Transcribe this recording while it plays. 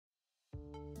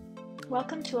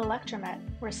Welcome to ElectraMet,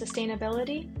 where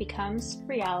sustainability becomes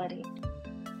reality.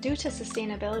 Due to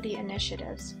sustainability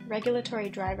initiatives, regulatory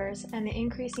drivers, and the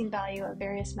increasing value of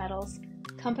various metals,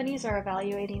 companies are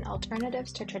evaluating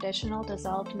alternatives to traditional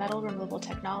dissolved metal removal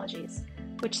technologies,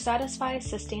 which satisfy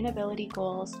sustainability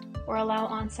goals or allow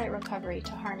on-site recovery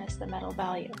to harness the metal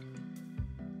value.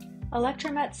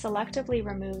 ElectraMet selectively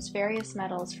removes various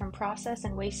metals from process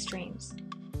and waste streams.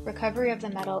 Recovery of the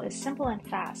metal is simple and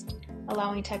fast,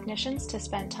 allowing technicians to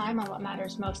spend time on what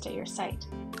matters most at your site.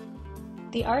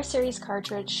 The R-Series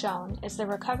cartridge shown is the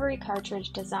recovery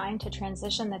cartridge designed to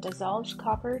transition the dissolved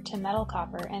copper to metal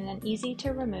copper in an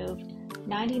easy-to-remove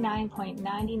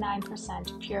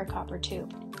 99.99% pure copper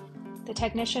tube. The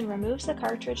technician removes the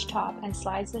cartridge top and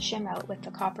slides the shim out with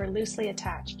the copper loosely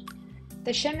attached.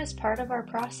 The shim is part of our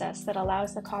process that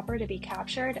allows the copper to be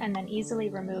captured and then easily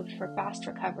removed for fast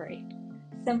recovery.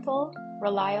 Simple,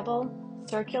 reliable,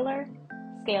 circular,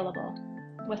 scalable.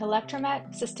 With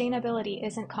ElectraMet, sustainability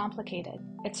isn't complicated,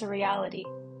 it's a reality.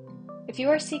 If you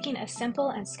are seeking a simple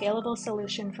and scalable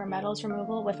solution for metals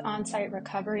removal with on-site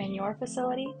recovery in your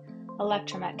facility,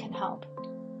 ElectraMet can help.